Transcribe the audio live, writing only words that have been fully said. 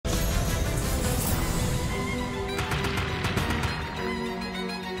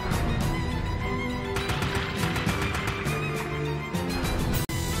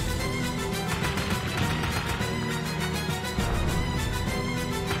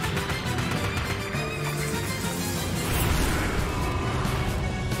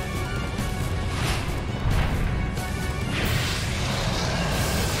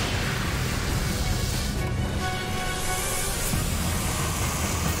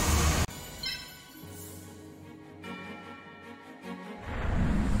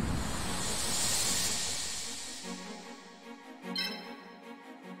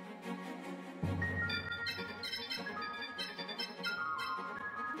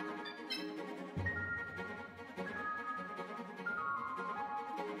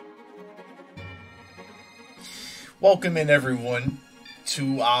Welcome in everyone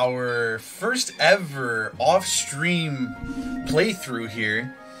to our first ever off-stream playthrough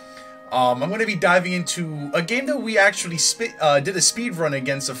here. I'm going to be diving into a game that we actually did a speed run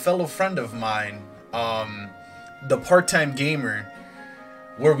against a fellow friend of mine, the Part-Time Gamer,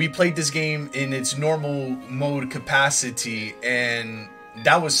 where we played this game in its normal mode capacity, and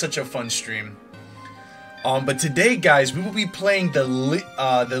that was such a fun stream. But today, guys, we will be playing the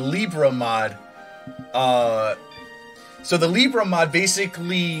Libra mod. So the Libra mod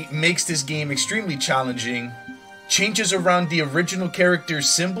basically makes this game extremely challenging, changes around the original character's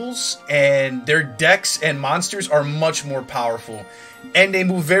symbols, and their decks and monsters are much more powerful, and they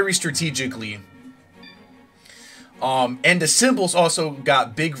move very strategically. And the symbols also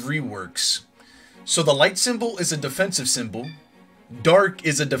got big reworks. So the light symbol is a defensive symbol, dark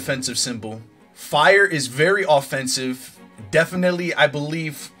is a defensive symbol, fire is very offensive, definitely I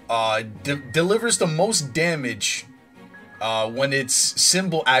believe delivers the most damage when its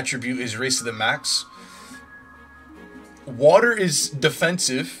symbol attribute is raised to the max. Water is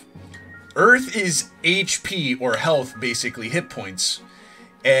defensive. Earth is HP, or health, basically, hit points.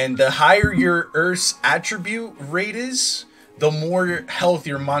 And the higher your Earth's attribute rate is, the more health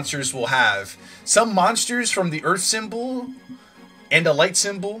your monsters will have. Some monsters from the Earth symbol and the light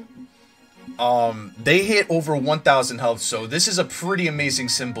symbol, they hit over 1,000 health, so this is a pretty amazing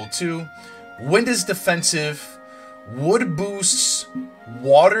symbol too. Wind is defensive. Wood boosts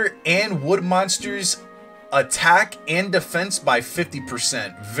water and wood monsters attack and defense by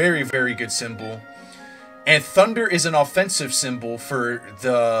 50%. Very, very good symbol. And thunder is an offensive symbol for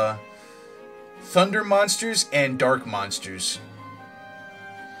the thunder monsters and dark monsters.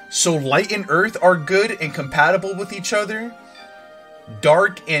 So light and earth are good and compatible with each other.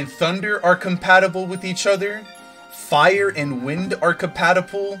 Dark and thunder are compatible with each other. Fire and wind are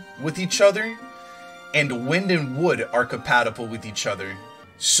compatible with each other. And wind and wood are compatible with each other.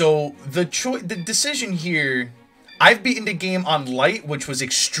 So the decision here, I've beaten the game on light, which was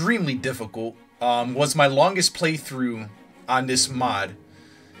extremely difficult. Was my longest playthrough on this mod.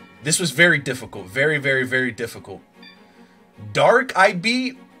 This was very difficult, very, very, very difficult. Dark I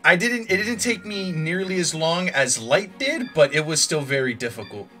beat. It didn't take me nearly as long as light did, but it was still very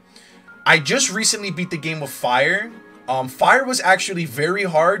difficult. I just recently beat the game with fire. Fire was actually very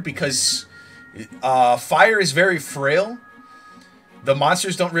hard because fire is very frail. The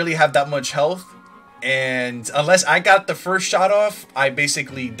monsters don't really have that much health, and unless I got the first shot off, I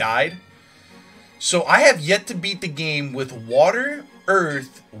basically died. So I have yet to beat the game with water,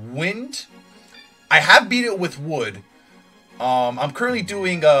 earth, wind. I have beat it with wood. I'm currently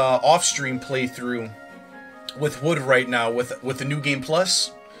doing a off-stream playthrough with wood right now with the New Game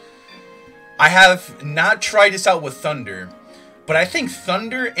Plus. I have not tried this out with thunder. But I think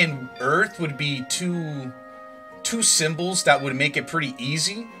thunder and earth would be two symbols that would make it pretty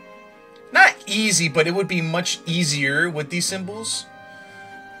easy. Not easy, but it would be much easier with these symbols.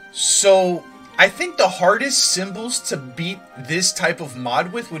 So I think the hardest symbols to beat this type of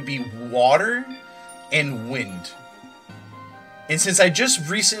mod with would be water and wind. And since I just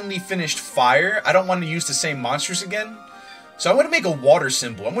recently finished fire, I don't want to use the same monsters again. So I'm going to make a water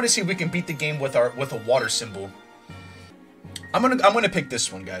symbol. I'm going to see if we can beat the game with a water symbol. I'm gonna pick this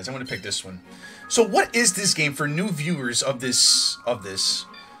one, guys. I'm gonna pick this one. So what is this game for new viewers of this?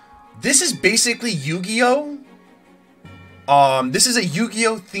 This is basically Yu-Gi-Oh. This is a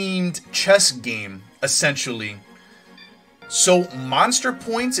Yu-Gi-Oh themed chess game, essentially. So monster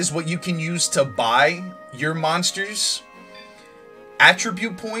points is what you can use to buy your monsters.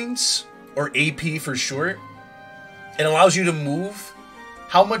 Attribute points, or AP for short, it allows you to move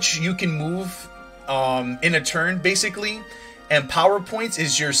how much you can move in a turn, basically. And power points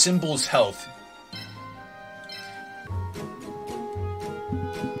is your symbol's health.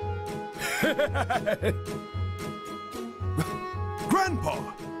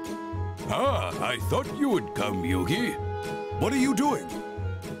 Grandpa! Ah, I thought you would come, Yugi. What are you doing?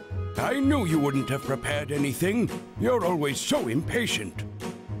 I knew you wouldn't have prepared anything. You're always so impatient.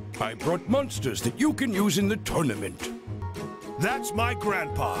 I brought monsters that you can use in the tournament. That's my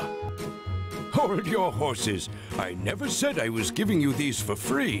grandpa. Hold your horses. I never said I was giving you these for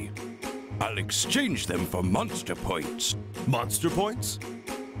free. I'll exchange them for monster points. Monster points?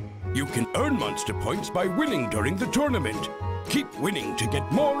 You can earn monster points by winning during the tournament. Keep winning to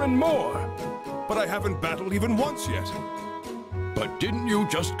get more and more. But I haven't battled even once yet. But didn't you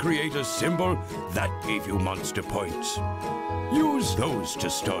just create a symbol? That gave you monster points. Use those to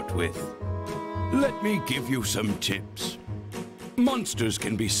start with. Let me give you some tips. Monsters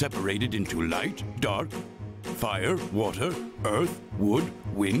can be separated into light, dark, fire, water, earth, wood,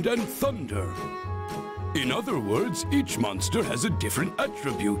 wind, and thunder. In other words, each monster has a different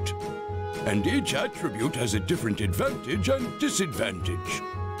attribute. And each attribute has a different advantage and disadvantage.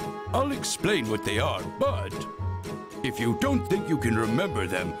 I'll explain what they are, but if you don't think you can remember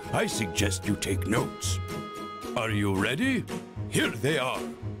them, I suggest you take notes. Are you ready? Here they are.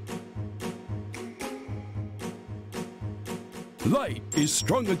 Light is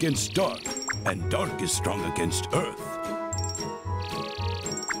strong against dark, and dark is strong against earth.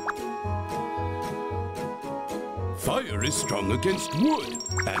 Fire is strong against wood,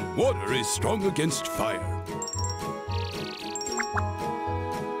 and water is strong against fire.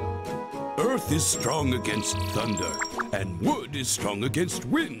 Earth is strong against thunder, and wood is strong against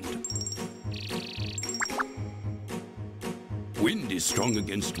wind. Wind is strong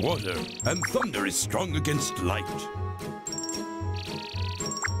against water, and thunder is strong against light.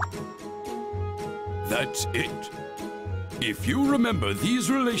 That's it. If you remember these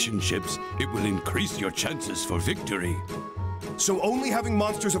relationships, it will increase your chances for victory. So only having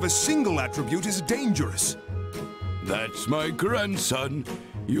monsters of a single attribute is dangerous. That's my grandson.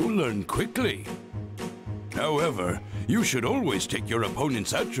 You'll learn quickly. However, you should always take your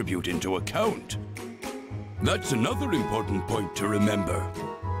opponent's attribute into account. That's another important point to remember.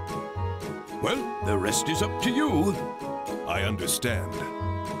 Well, the rest is up to you. I understand.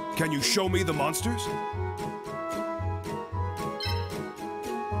 Can you show me the monsters?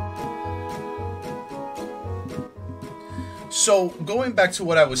 So, going back to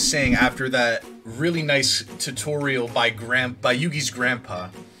what I was saying after that really nice tutorial by Yugi's grandpa,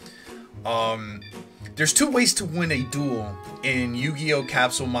 there's two ways to win a duel in Yu-Gi-Oh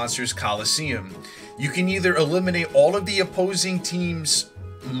Capsule Monsters Coliseum. You can either eliminate all of the opposing team's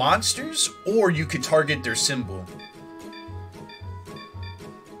monsters, or you could target their symbol.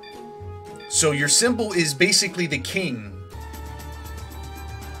 So your symbol is basically the king.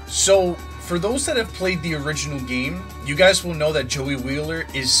 So, for those that have played the original game, you guys will know that Joey Wheeler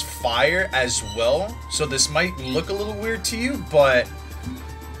is fire as well. So this might look a little weird to you, but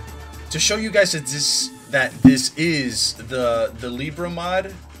to show you guys that this is the Libra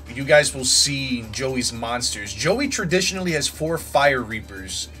mod, you guys will see Joey's monsters. Joey traditionally has 4 Fire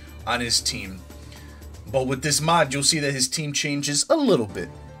Reapers on his team, but with this mod, you'll see that his team changes a little bit.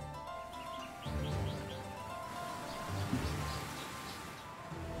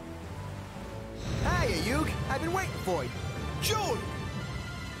 I've been waiting for you. Joey!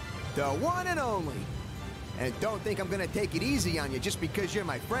 The one and only. And don't think I'm gonna take it easy on you just because you're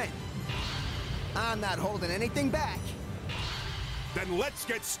my friend. I'm not holding anything back. Then let's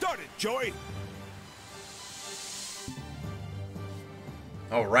get started, Joey!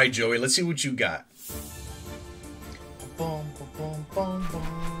 Alright, Joey, let's see what you got.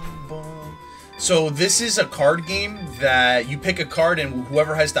 So this is a card game that you pick a card and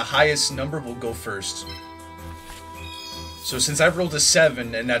whoever has the highest number will go first. So since I've rolled a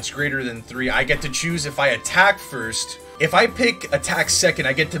 7 and that's greater than 3, I get to choose if I attack first. If I pick attack second,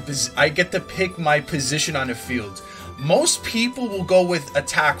 I get to pick my position on the field. Most people will go with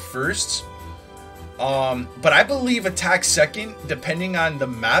attack first. But I believe attack second, depending on the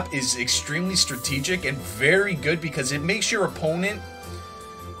map, is extremely strategic and very good because it makes your opponent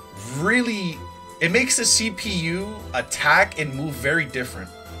really... It makes the CPU attack and move very different.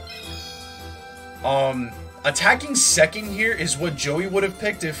 Attacking second here is what Joey would have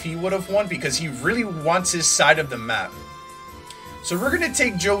picked if he would have won because he really wants his side of the map. So we're going to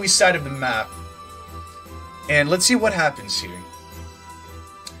take Joey's side of the map and let's see what happens here.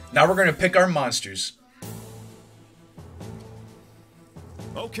 Now we're going to pick our monsters.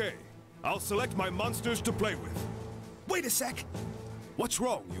 Okay, I'll select my monsters to play with. Wait a sec. What's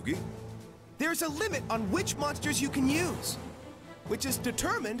wrong, Yugi? There's a limit on which monsters you can use, which is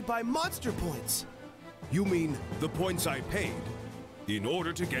determined by monster points. You mean the points I paid in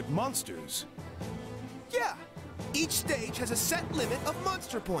order to get monsters? Yeah, each stage has a set limit of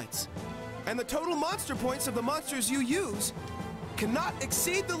monster points, and the total monster points of the monsters you use cannot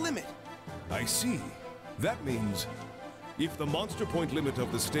exceed the limit. I see. That means if the monster point limit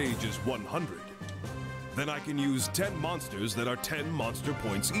of the stage is 100, then I can use 10 monsters that are 10 monster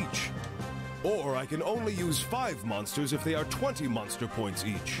points each. Or I can only use 5 monsters if they are 20 monster points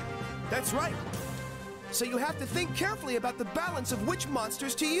each. That's right. So you have to think carefully about the balance of which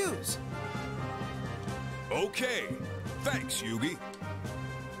monsters to use. Okay. Thanks, Yugi.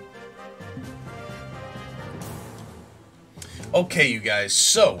 Okay, you guys,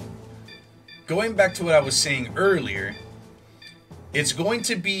 so going back to what I was saying earlier, it's going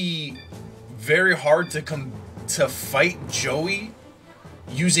to be very hard to fight Joey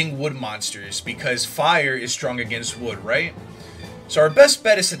using wood monsters because fire is strong against wood, right? So our best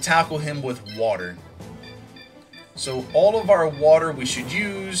bet is to tackle him with water. So all of our water we should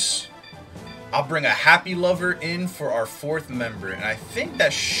use. I'll bring a happy lover in for our 4th member, and I think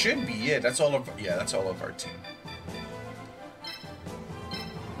that should be it. That's all of our team.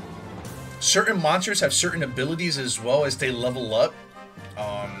 Certain monsters have certain abilities as well as they level up.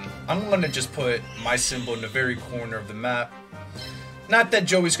 I'm gonna just put my symbol in the very corner of the map. Not that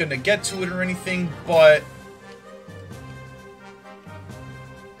Joey's gonna get to it or anything, but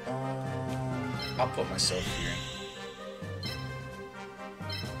I'll put myself here.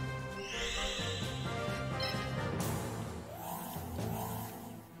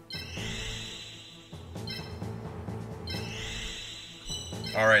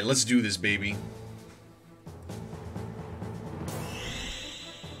 Alright, let's do this, baby.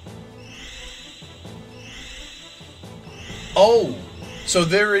 Oh, so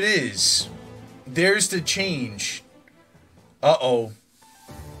there it is. There's the change. Uh-oh.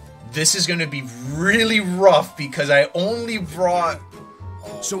 This is gonna be really rough because I only brought...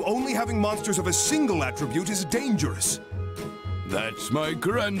 So only having monsters of a single attribute is dangerous. That's my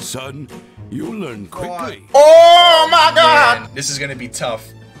grandson. You'll learn quickly. Oh my god! Man, this is gonna be tough.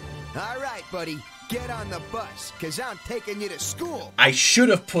 All right, buddy. Get on the bus, because I'm taking you to school. I should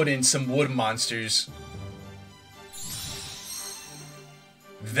have put in some wood monsters.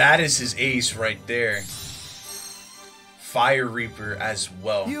 That is his ace right there. Fire Reaper as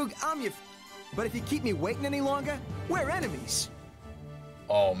well. I'm your... But if you keep me waiting any longer, we're enemies.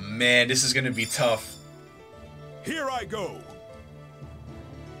 Oh man, this is gonna be tough. Here I go.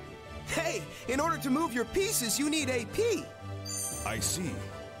 Hey, in order to move your pieces, you need AP. I see.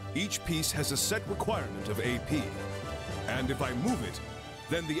 Each piece has a set requirement of AP. And if I move it,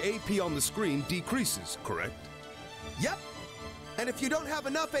 then the AP on the screen decreases, correct? Yep. And if you don't have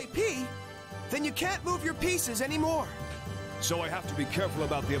enough AP, then you can't move your pieces anymore. So I have to be careful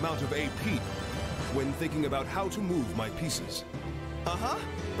about the amount of AP when thinking about how to move my pieces. Uh-huh.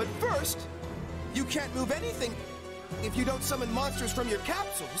 But first, you can't move anything if you don't summon monsters from your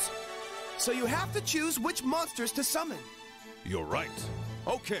capsules. So you have to choose which monsters to summon. You're right.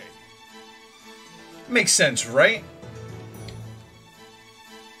 Okay. Makes sense, right?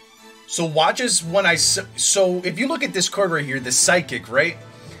 So watch as when so if you look at this card right here, the Psychic, right?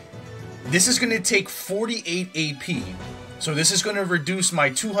 This is going to take 48 AP. So this is going to reduce my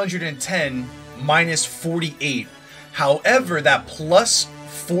 210 minus 48. However, that plus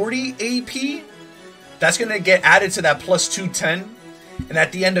 40 AP, that's going to get added to that plus 210. And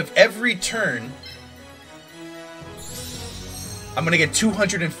at the end of every turn, I'm going to get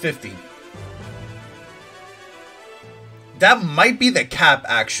 250. That might be the cap,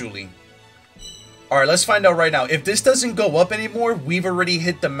 actually. Alright, let's find out right now. If this doesn't go up anymore, we've already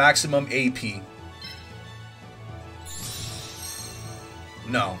hit the maximum AP.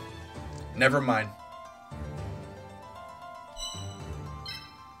 No. Never mind.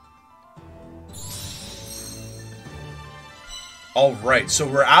 Alright, so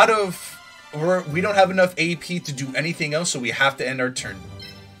we're out of... We don't have enough AP to do anything else, so we have to end our turn.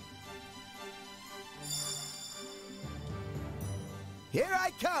 Here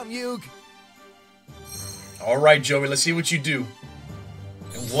I come, Yug. Alright, Joey, let's see what you do.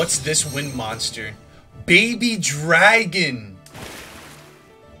 And what's this wind monster? Baby Dragon!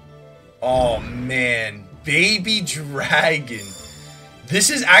 Oh, man. Baby Dragon. This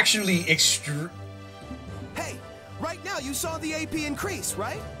is actually Hey, right now you saw the AP increase,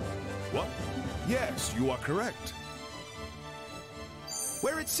 right? What? Yes, you are correct.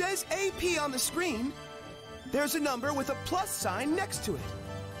 Where it says AP on the screen, there's a number with a plus sign next to it.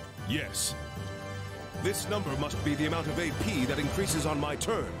 Yes. This number must be the amount of AP that increases on my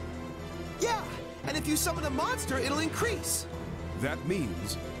turn. Yeah, and if you summon a monster, it'll increase. That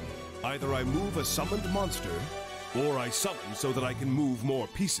means either I move a summoned monster, or I summon so that I can move more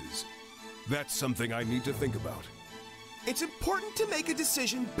pieces. That's something I need to think about. It's important to make a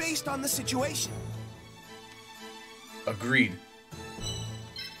decision based on the situation. Agreed.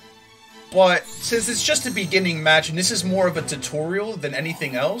 But since it's just a beginning match and this is more of a tutorial than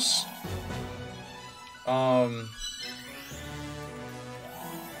anything else,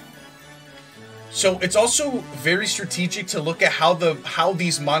 so it's also very strategic to look at how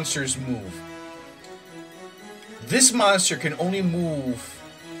these monsters move. This monster can only move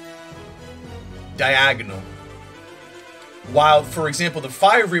diagonal. While, for example, the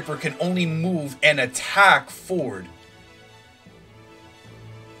Fire Reaper can only move and attack forward.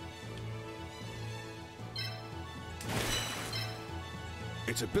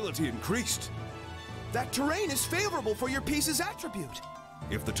 Its ability increased. That terrain is favorable for your piece's attribute.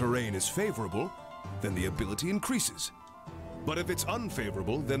 If the terrain is favorable, then the ability increases. But if it's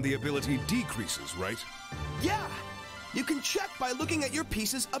unfavorable, then the ability decreases, right? Yeah, You can check by looking at your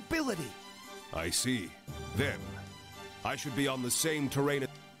piece's ability. I see. Then, I should be on the same terrain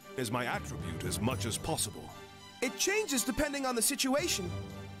as my attribute as much as possible. It changes depending on the situation,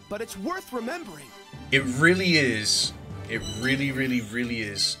 but it's worth remembering. It really is. It really, really, really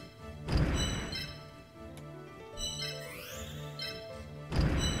is.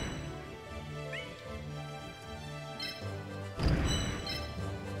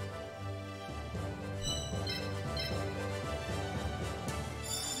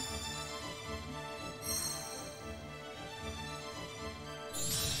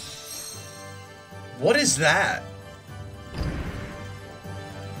 What is that?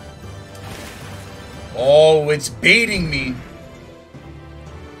 Oh, it's baiting me.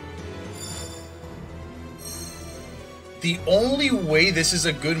 The only way this is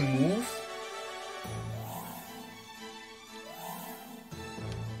a good move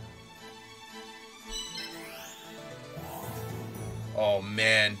oh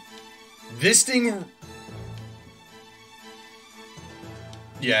man. This thing,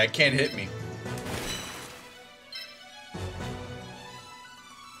 yeah, it can't hit me.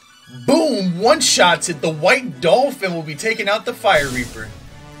 Boom! One-shots it. The White Dolphin will be taking out the Fire Reaper.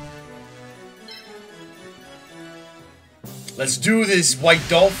 Let's do this, White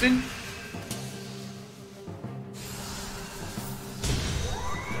Dolphin.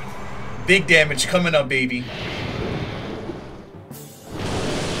 Big damage coming up, baby.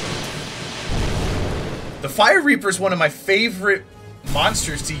 The Fire Reaper is one of my favorite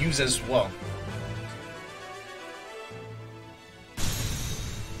monsters to use as well.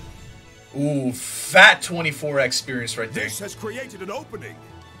 Ooh, fat 24x experience right there. This has created an opening.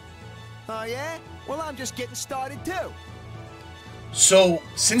 Oh yeah? Well, I'm just getting started too. So,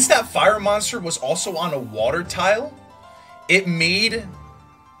 since that fire monster was also on a water tile, it made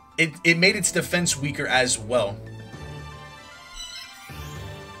its defense weaker as well.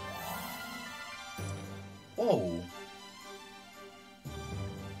 Whoa.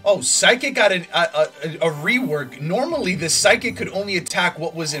 Oh, Psychic got a rework. Normally, the Psychic could only attack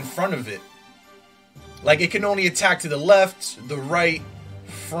what was in front of it. Like, it can only attack to the left, the right,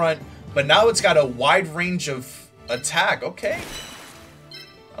 front. But now it's got a wide range of attack. Okay.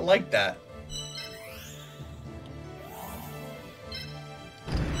 I like that.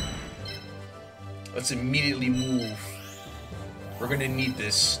 Let's immediately move. We're gonna need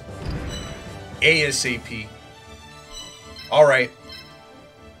this. ASAP. Alright.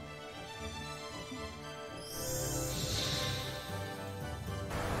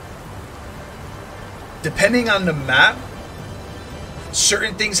 Depending on the map,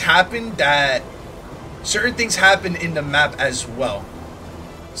 certain things happen in the map as well.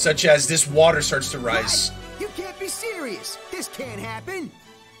 Such as this water starts to rise. What? You can't be serious. This can't happen.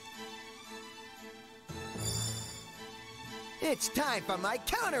 It's time for my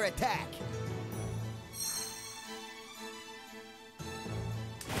counterattack.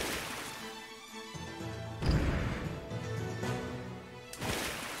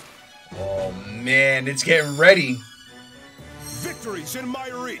 Oh man, it's getting ready. Victory's in my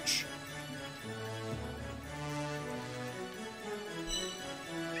reach.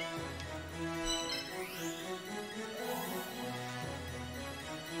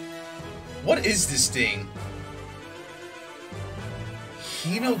 What is this thing?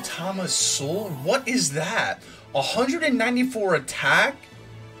 Hinotama's Soul? What is that? 194 attack?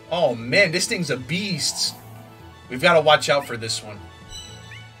 Oh man, this thing's a beast. We've got to watch out for this one.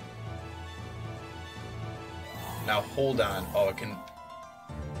 Now hold on. Oh, it can...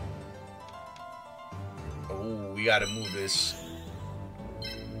 Oh, we gotta move this.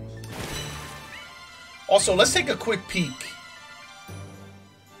 Also, let's take a quick peek.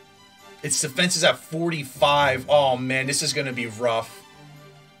 Its defense is at 45. Oh man, this is gonna be rough.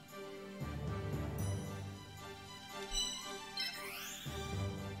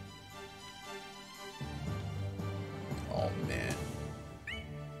 Oh man.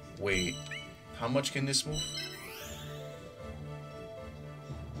 Wait. How much can this move?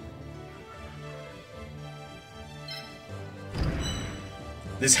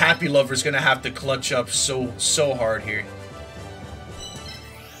 This Happy Lover's gonna have to clutch up so hard here.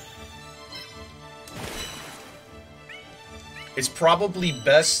 It's probably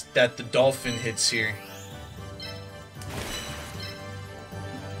best that the Dolphin hits here.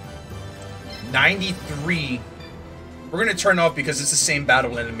 93. We're gonna turn off because it's the same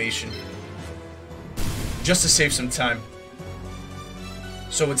battle animation. Just to save some time.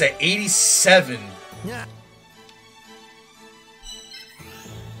 So it's at 87. Yeah.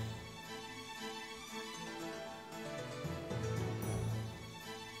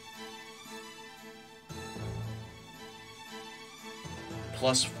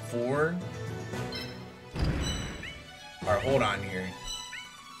 +4. Alright, hold on here.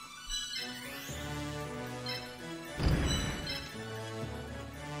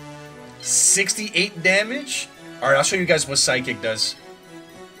 $68 damage? Alright, I'll show you guys what Psychic does.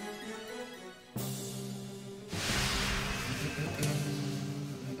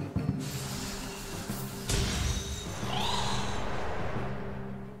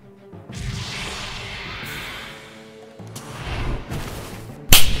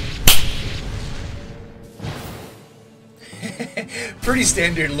 Pretty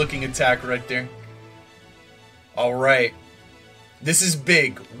standard looking attack right there. Alright. This is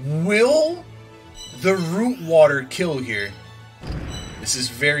big. Will the root water kill here? This is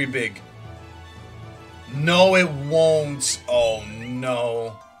very big. No, it won't. Oh,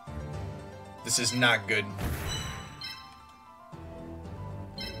 no. This is not good.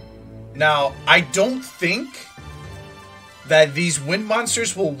 Now, I don't think that these wind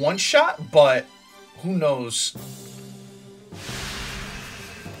monsters will one-shot, but who knows?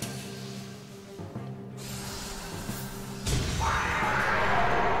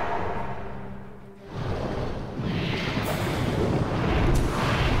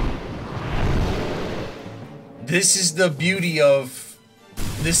 This is the beauty of...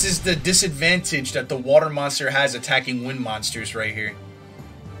 This is the disadvantage that the water monster has attacking wind monsters right here.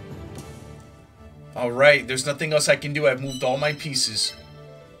 Alright, there's nothing else I can do. I've moved all my pieces.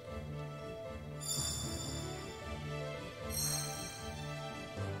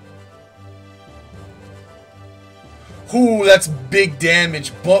 Ooh, that's big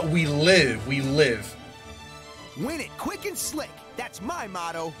damage, but we live. We live. Win it quick and slick. That's my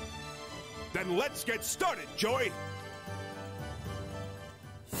motto. Then let's get started, Joey.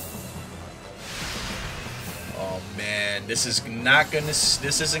 Oh man, this is not gonna.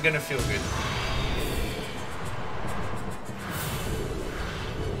 This isn't gonna feel good.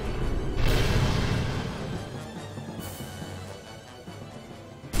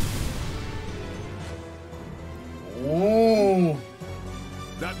 Ooh.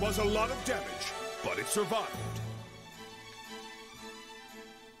 That was a lot of damage, but it survived.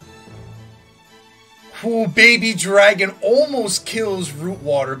 Ooh, baby dragon almost kills root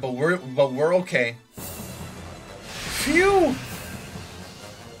water, but we're okay. Phew.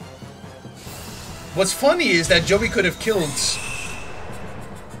 What's funny is that Joey could have killed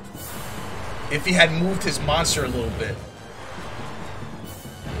if he had moved his monster a little bit.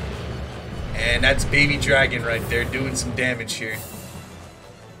 And that's baby dragon right there doing some damage here.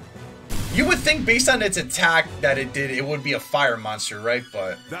 You would think based on its attack that it would be a fire monster, right?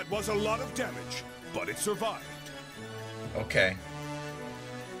 But that was a lot of damage, but it survived. Okay.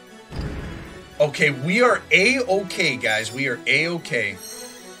 Okay, we are A-okay, guys. We are A-okay.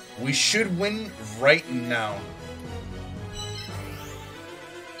 We should win right now.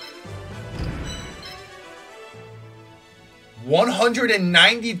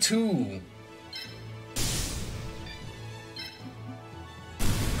 $192.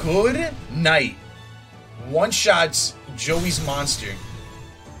 Good night. One shots Joey's monster.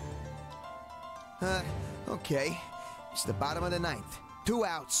 Okay. It's the bottom of the ninth. 2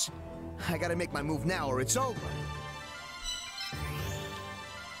 outs. I gotta make my move now or it's over.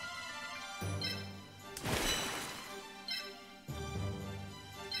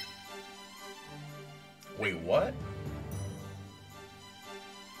 Wait, what?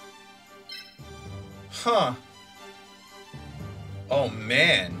 Huh. Oh,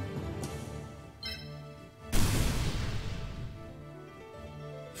 man.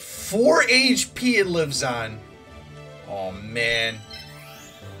 4 HP it lives on. Oh, man.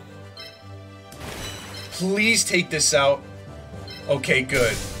 Please take this out. Okay,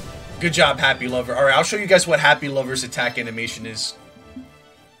 good. Good job, Happy Lover. Alright, I'll show you guys what Happy Lover's attack animation is.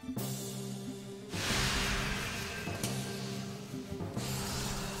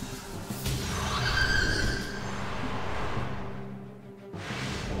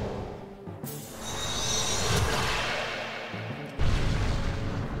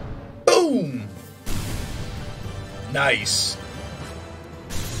 Boom! Nice.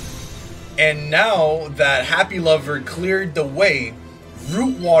 And now that Happy Lover cleared the way,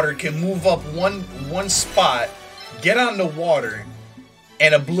 Root Water can move up one spot, get on the water,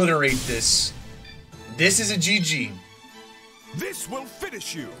 and obliterate this. This is a GG. This will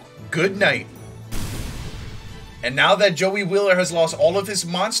finish you. Good night. And now that Joey Wheeler has lost all of his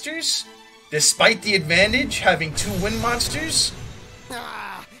monsters, despite the advantage having 2 wind monsters,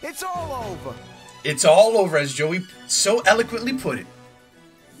 It's all over. It's all over, as Joey so eloquently put it.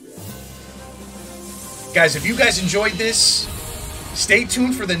 Guys, if you guys enjoyed this, stay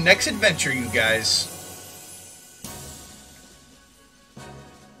tuned for the next adventure, you guys.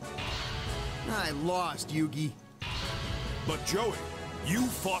 lost, Yugi. But Joey, you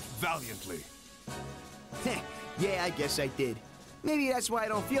fought valiantly. Yeah, I guess I did. Maybe that's why I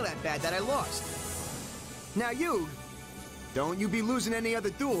don't feel that bad that I lost. Now you, don't you be losing any other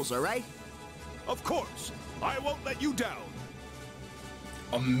duels, all right? Of course, I won't let you down.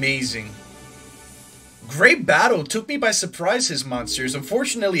 Amazing. Great battle. Took me by surprise, his monsters.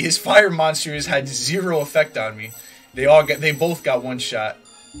 Unfortunately, his fire monsters had zero effect on me. They both got one shot.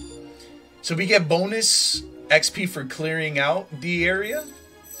 So we get bonus XP for clearing out the area.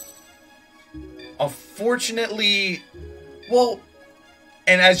 Unfortunately, well,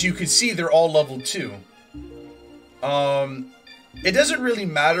 and as you can see, they're all level 2. It doesn't really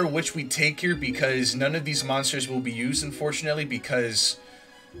matter which we take here because none of these monsters will be used, unfortunately, because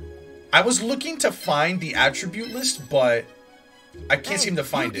I was looking to find the attribute list, but I can't seem to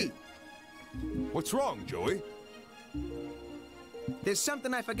find Yugi. it. What's wrong, Joey? There's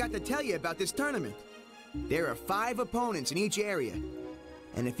something I forgot to tell you about this tournament. There are 5 opponents in each area.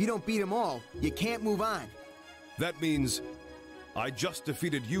 And if you don't beat them all, you can't move on. That means I just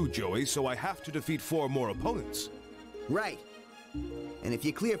defeated you, Joey, so I have to defeat 4 more opponents. Right. And if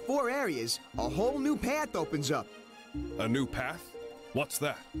you clear 4 areas, a whole new path opens up. A new path? What's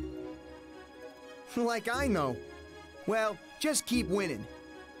that? Like I know. Well, just keep winning.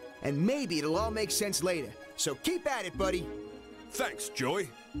 And maybe it'll all make sense later. So keep at it, buddy. Thanks, Joey.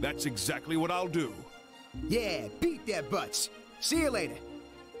 That's exactly what I'll do. Yeah, beat their butts. See you later.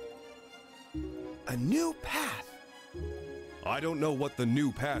 A new path. I don't know what the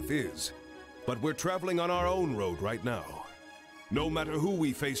new path is, but we're traveling on our own road right now. No matter who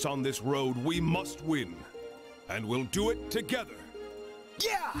we face on this road, we must win. And we'll do it together.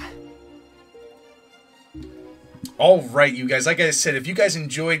 Yeah! Alright, you guys, like I said, if you guys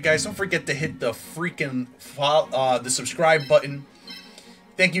enjoyed, guys, don't forget to hit the freaking the subscribe button.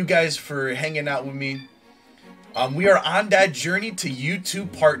 Thank you guys for hanging out with me. We are on that journey to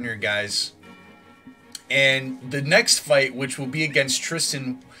YouTube partner, guys. And the next fight, which will be against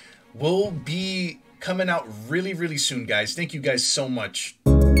Tristan, will be coming out really, really soon, guys. Thank you guys so much.